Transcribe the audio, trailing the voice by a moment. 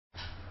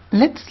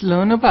Let's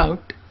learn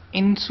about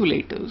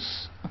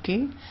insulators.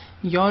 Okay,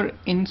 your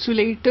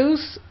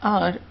insulators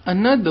are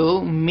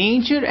another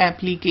major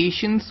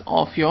applications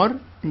of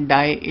your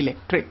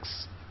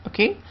dielectrics.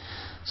 Okay,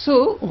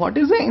 so what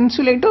is an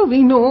insulator?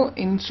 We know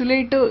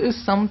insulator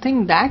is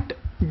something that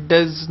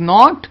does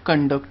not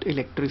conduct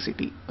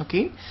electricity.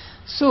 Okay,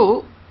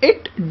 so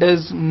it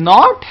does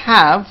not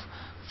have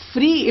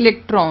free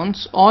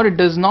electrons or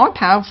does not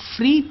have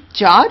free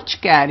charge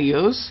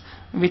carriers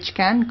which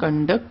can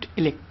conduct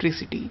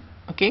electricity.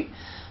 Okay,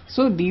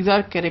 so these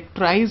are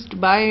characterized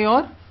by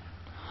your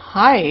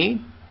high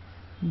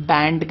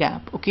band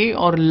gap, okay,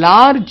 or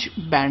large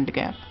band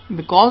gap.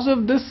 Because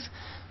of this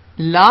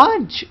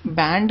large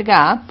band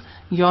gap,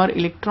 your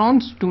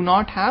electrons do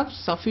not have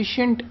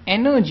sufficient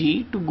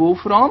energy to go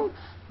from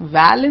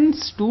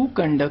valence to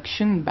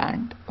conduction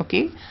band.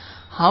 Okay,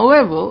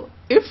 however,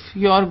 if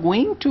you are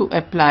going to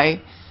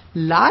apply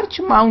large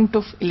amount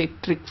of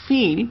electric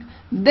field,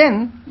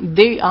 then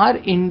they are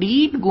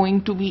indeed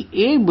going to be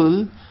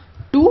able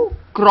to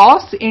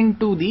cross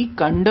into the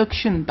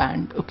conduction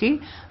band. Okay,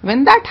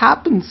 when that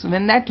happens,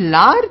 when that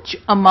large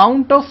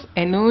amount of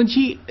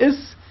energy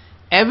is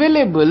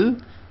available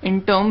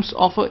in terms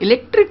of an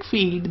electric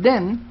field,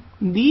 then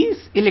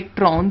these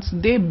electrons,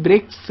 they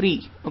break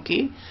free.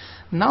 Okay,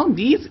 now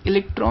these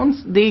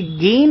electrons, they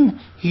gain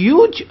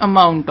huge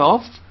amount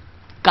of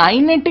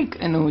kinetic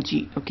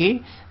energy.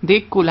 Okay,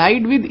 they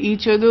collide with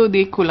each other,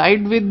 they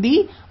collide with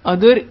the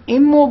other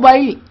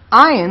immobile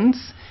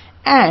ions,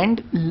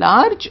 and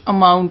large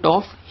amount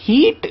of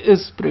heat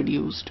is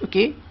produced.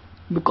 Okay,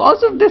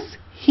 because of this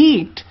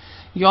heat,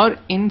 your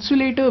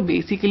insulator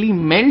basically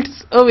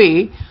melts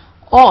away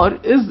or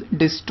is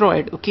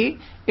destroyed. Okay,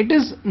 it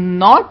is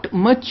not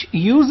much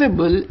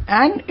usable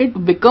and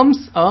it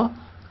becomes a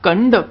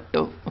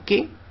conductor.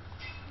 Okay,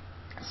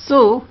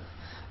 so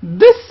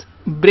this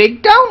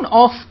breakdown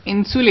of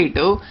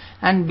insulator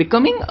and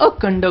becoming a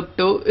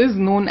conductor is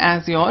known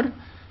as your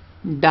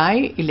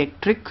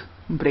dielectric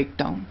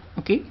breakdown.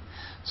 Okay,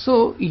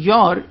 so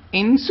your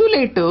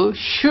insulator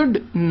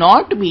should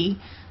not be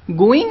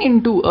going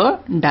into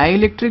a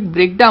dielectric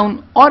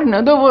breakdown, or in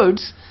other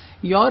words,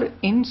 your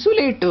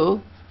insulator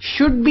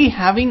should be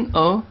having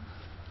a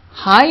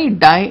high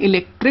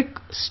dielectric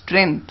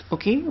strength.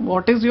 Okay,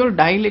 what is your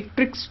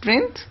dielectric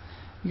strength?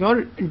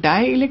 Your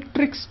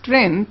dielectric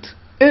strength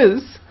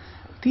is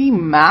the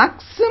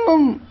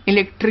maximum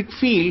electric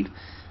field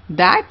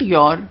that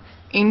your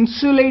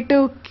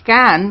insulator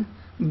can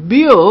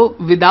bear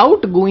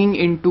without going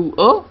into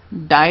a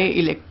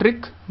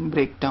dielectric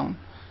breakdown.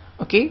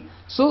 Okay,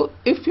 so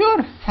if you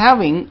are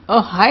having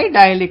a high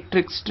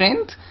dielectric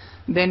strength,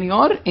 then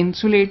your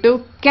insulator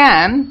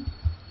can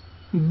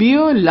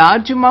bear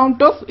large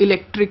amount of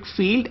electric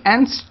field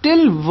and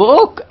still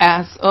work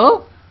as a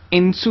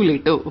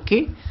insulator.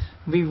 Okay,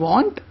 we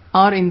want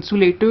our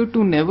insulator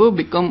to never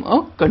become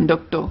a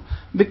conductor,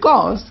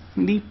 because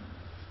the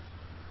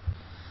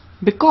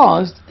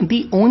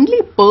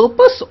only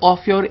purpose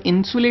of your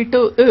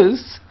insulator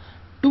is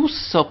to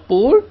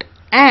support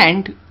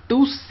and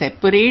to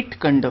separate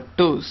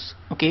conductors.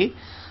 Okay,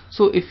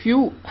 so if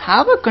you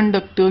have a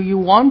conductor, you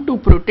want to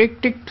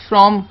protect it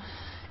from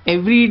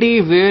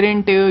everyday wear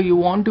and tear, you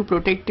want to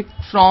protect it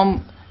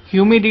from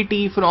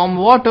humidity, from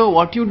water,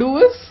 what you do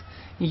is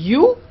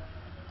you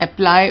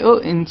apply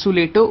a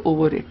insulator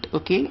over it.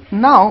 Okay,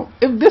 now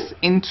if this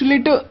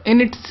insulator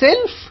in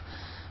itself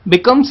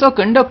becomes a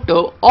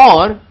conductor,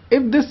 or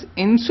if this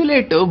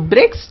insulator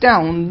breaks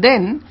down,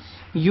 then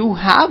you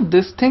have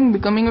this thing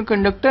becoming a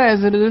conductor,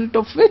 as a result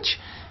of which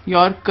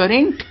your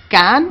current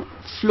can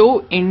flow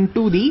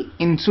into the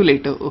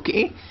insulator.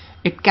 Okay,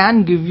 it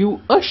can give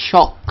you a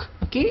shock.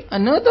 Okay,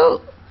 another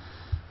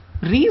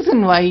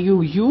reason why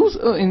you use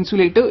an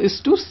insulator is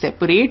to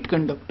separate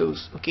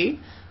conductors. Okay,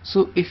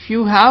 so if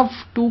you have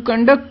two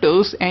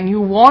conductors and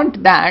you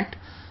want that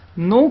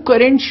no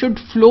current should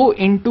flow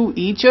into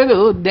each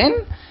other,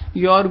 then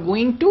you are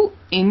going to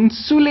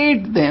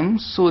insulate them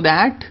so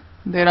that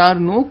there are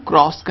no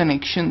cross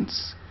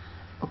connections.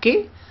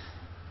 Okay,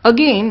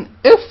 again,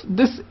 if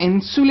this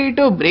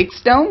insulator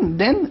breaks down,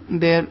 then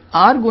there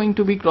are going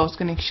to be cross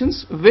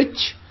connections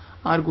which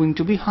are going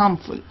to be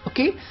harmful.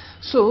 Okay,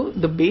 so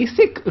the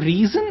basic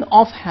reason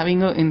of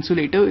having an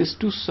insulator is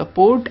to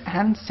support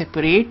and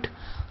separate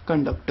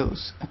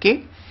conductors.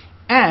 Okay,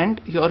 and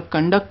your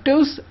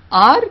conductors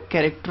are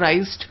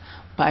characterized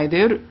by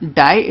their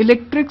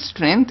dielectric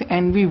strength,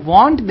 and we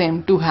want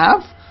them to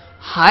have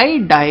high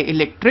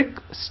dielectric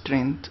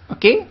strength.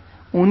 Okay,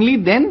 only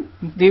then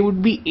they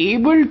would be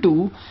able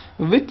to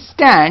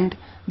withstand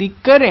the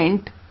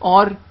current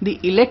or the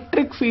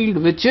electric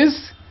field which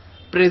is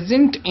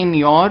present in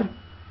your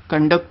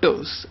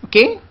conductors.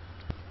 Okay,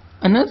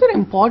 another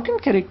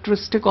important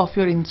characteristic of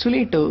your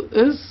insulator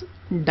is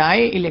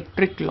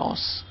dielectric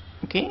loss.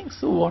 Okay,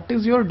 so what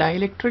is your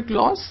dielectric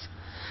loss?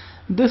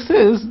 This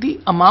is the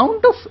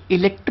amount of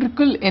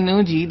electrical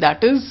energy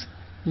that is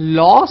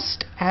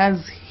lost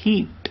as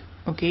heat.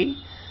 Okay,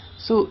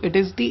 so it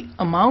is the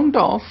amount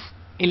of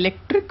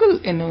electrical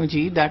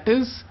energy that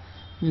is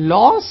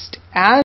lost as